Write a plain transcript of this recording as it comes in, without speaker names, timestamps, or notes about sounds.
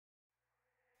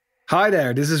Hi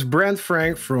there, this is Brent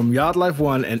Frank from Yacht Life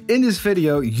 1, and in this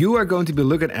video you are going to be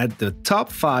looking at the top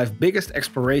 5 biggest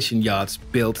exploration yachts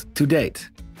built to date.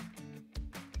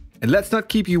 And let's not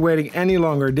keep you waiting any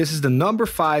longer, this is the number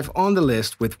 5 on the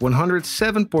list with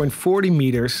 107.40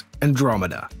 meters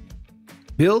Andromeda.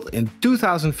 Built in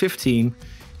 2015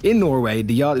 in Norway,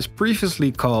 the yacht is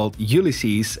previously called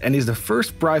Ulysses and is the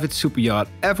first private superyacht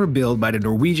ever built by the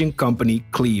Norwegian company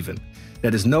Kleven,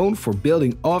 that is known for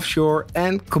building offshore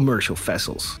and commercial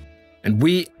vessels. And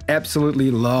we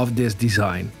absolutely love this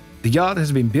design. The yacht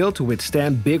has been built to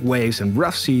withstand big waves and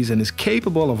rough seas and is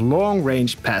capable of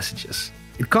long-range passages.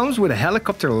 It comes with a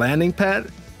helicopter landing pad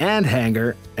and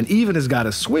hangar, and even has got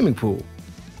a swimming pool.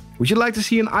 Would you like to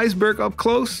see an iceberg up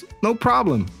close? No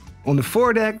problem. On the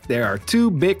foredeck there are 2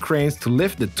 big cranes to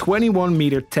lift the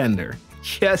 21-meter tender.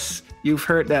 Yes, you've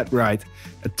heard that right.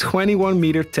 A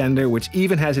 21-meter tender which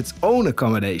even has its own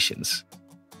accommodations.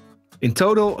 In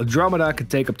total, Andromeda can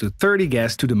take up to 30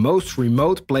 guests to the most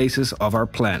remote places of our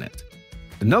planet.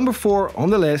 The number 4 on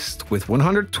the list with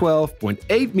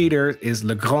 112.8 meters is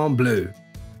Le Grand Bleu.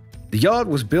 The yacht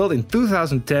was built in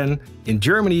 2010 in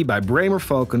Germany by Bremer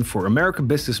Falcon for American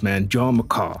businessman John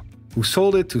McCaw, who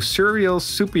sold it to Surreal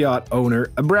superyacht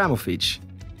owner Abramovich.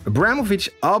 Abramovich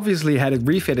obviously had it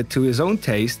refitted to his own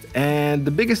taste, and the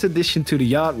biggest addition to the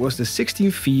yacht was the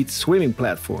 16-feet swimming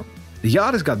platform. The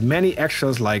yacht has got many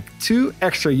extras like 2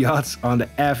 extra yachts on the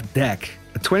aft deck,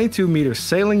 a 22-meter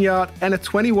sailing yacht and a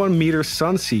 21-meter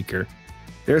sunseeker.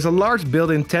 There's a large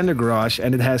built-in tender garage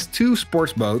and it has 2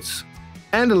 sports boats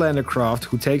and a lander craft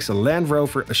who takes a Land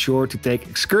Rover ashore to take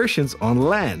excursions on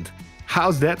land.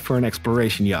 How's that for an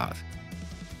exploration yacht?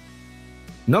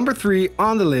 Number 3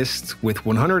 on the list with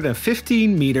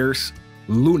 115 meters,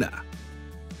 Luna.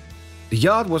 The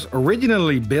yacht was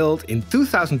originally built in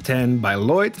 2010 by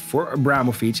Lloyd for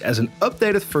Abramovich as an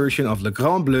updated version of Le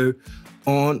Grand Bleu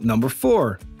on number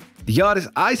 4. The yacht is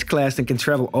ice-classed and can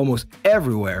travel almost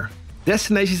everywhere.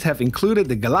 Destinations have included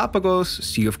the Galapagos,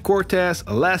 Sea of Cortez,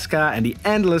 Alaska and the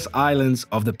endless islands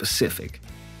of the Pacific.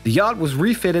 The yacht was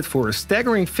refitted for a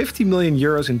staggering 50 million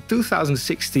euros in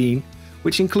 2016,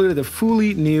 which included a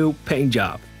fully new paint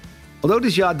job. Although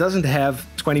this yacht doesn't have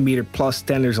 20-meter plus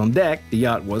tenders on deck, the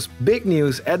yacht was big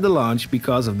news at the launch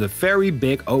because of the very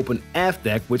big open aft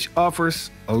deck, which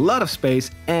offers a lot of space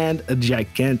and a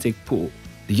gigantic pool.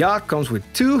 The yacht comes with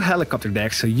 2 helicopter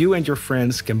decks so you and your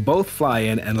friends can both fly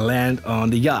in and land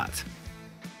on the yacht.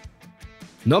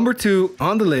 Number 2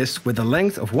 on the list with a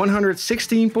length of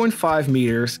 116.5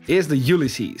 meters is the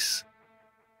Ulysses.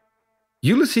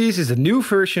 Ulysses is a new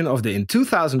version of the in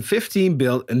 2015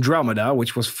 built Andromeda,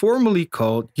 which was formerly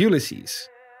called Ulysses.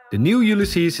 The new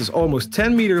Ulysses is almost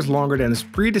 10 meters longer than its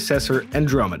predecessor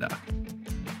Andromeda.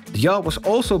 The yacht was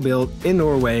also built in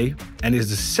Norway and is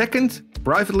the second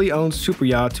privately owned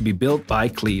superyacht to be built by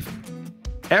Kleven.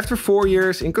 After 4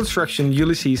 years in construction,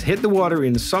 Ulysses hit the water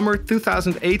in summer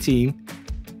 2018,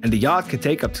 and the yacht can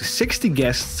take up to 60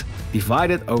 guests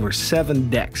divided over 7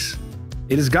 decks.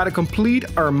 It has got a complete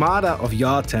armada of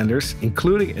yacht tenders,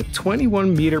 including a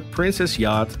 21-meter Princess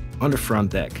yacht on the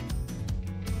front deck.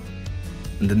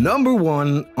 And the number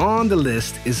 1 on the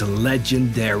list is a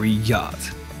legendary yacht.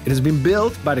 It has been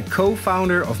built by the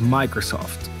co-founder of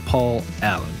Microsoft, Paul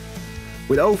Allen.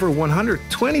 With over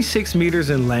 126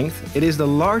 meters in length, it is the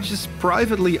largest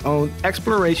privately owned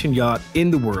exploration yacht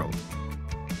in the world.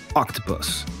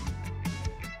 Octopus.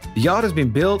 The yacht has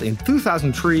been built in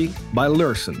 2003 by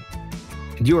Larsen.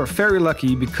 And you are very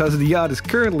lucky because the yacht is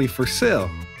currently for sale.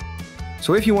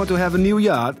 So if you want to have a new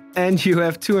yacht and you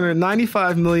have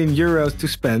 295 million euros to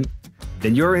spend,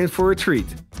 then you're in for a treat.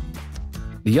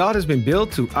 The yacht has been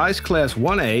built to Ice Class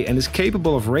 1A and is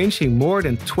capable of ranging more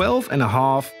than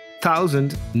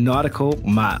 12,500 nautical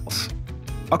miles.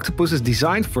 Octopus is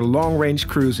designed for long-range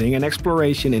cruising and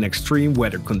exploration in extreme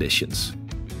weather conditions.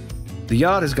 The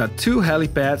yacht has got 2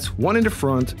 helipads, one in the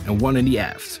front and one in the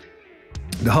aft.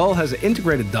 The hull has an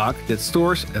integrated dock that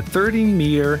stores a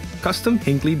 13-meter custom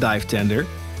Hinckley dive tender.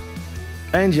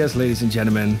 And yes, ladies and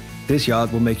gentlemen, this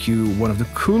yacht will make you one of the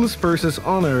coolest persons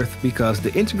on Earth because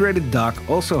the integrated dock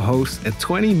also hosts a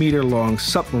 20-meter long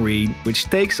submarine which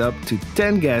takes up to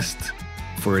 10 guests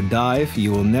for a dive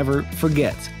you will never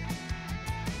forget.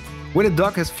 When the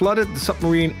dock has flooded, the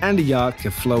submarine and the yacht can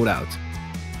float out.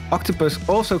 Octopus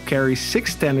also carries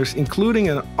 6 tenders including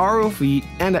an ROV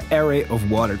and an array of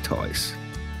water toys.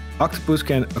 Octopus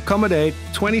can accommodate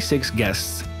 26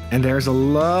 guests, and there's a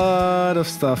lot of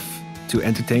stuff to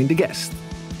entertain the guests,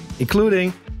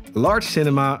 including a large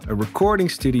cinema, a recording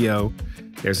studio,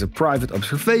 there's a private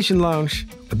observation lounge,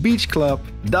 a beach club,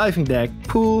 diving deck,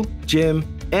 pool, gym,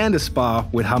 and a spa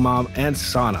with hammam and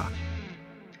sauna.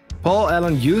 Paul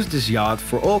Allen used this yacht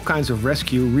for all kinds of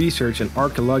rescue, research and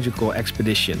archaeological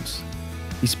expeditions.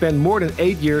 He spent more than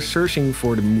 8 years searching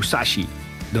for the Musashi,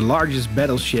 the largest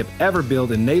battleship ever built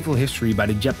in naval history by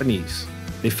the Japanese.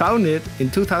 They found it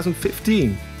in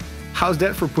 2015. How's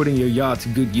that for putting your yacht to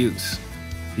good use?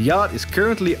 The yacht is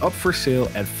currently up for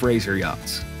sale at Fraser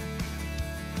Yachts.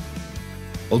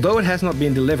 Although it has not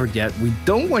been delivered yet, we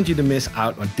don't want you to miss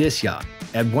out on this yacht.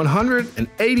 At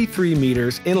 183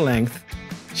 meters in length,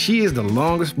 she is the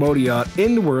longest motor yacht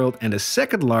in the world and the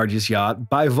second largest yacht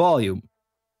by volume.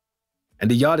 And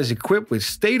the yacht is equipped with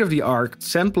state-of-the-art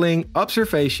sampling,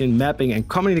 observation, mapping and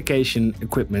communication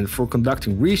equipment for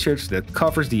conducting research that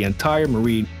covers the entire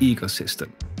marine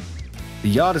ecosystem. The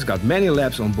yacht has got many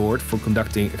labs on board for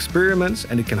conducting experiments,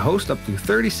 and it can host up to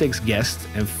 36 guests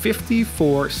and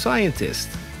 54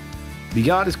 scientists. The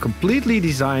yacht is completely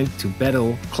designed to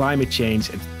battle climate change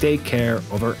and to take care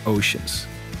of our oceans.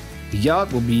 The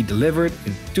yacht will be delivered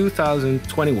in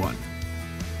 2021.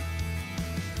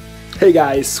 Hey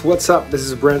guys, what's up? This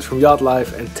is Brent from Yacht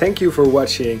Life and thank you for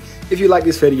watching. If you like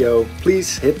this video,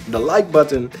 please hit the like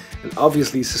button and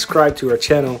obviously subscribe to our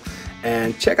channel.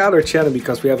 And check out our channel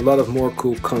because we have a lot of more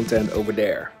cool content over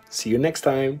there. See you next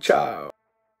time. Ciao!